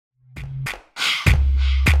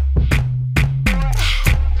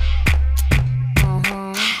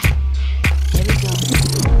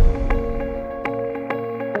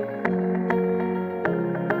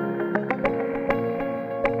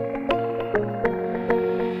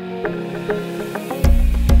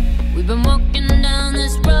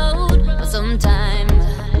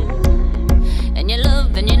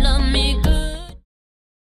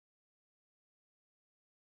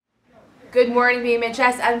morning,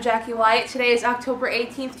 BMHS. I'm Jackie Wyatt. Today is October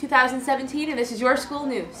 18th, 2017, and this is your school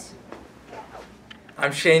news.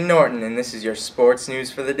 I'm Shane Norton, and this is your sports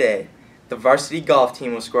news for the day. The varsity golf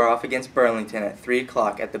team will square off against Burlington at 3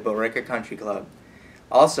 o'clock at the Billerica Country Club.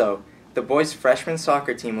 Also, the boys' freshman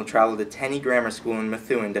soccer team will travel to Tenney Grammar School in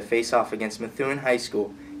Methuen to face off against Methuen High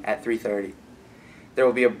School at 3:30. There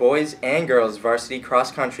will be a boys' and girls' varsity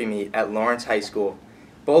cross-country meet at Lawrence High School,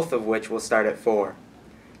 both of which will start at 4.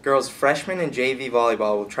 Girls' freshman and JV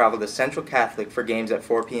volleyball will travel to Central Catholic for games at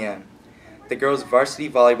 4 p.m. The girls' varsity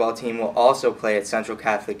volleyball team will also play at Central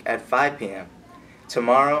Catholic at 5 p.m.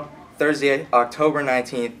 Tomorrow, Thursday, October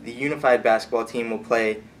 19th, the unified basketball team will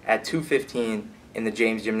play at 2:15 in the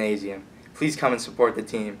James Gymnasium. Please come and support the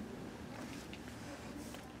team.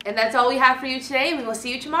 And that's all we have for you today. We will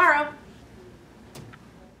see you tomorrow.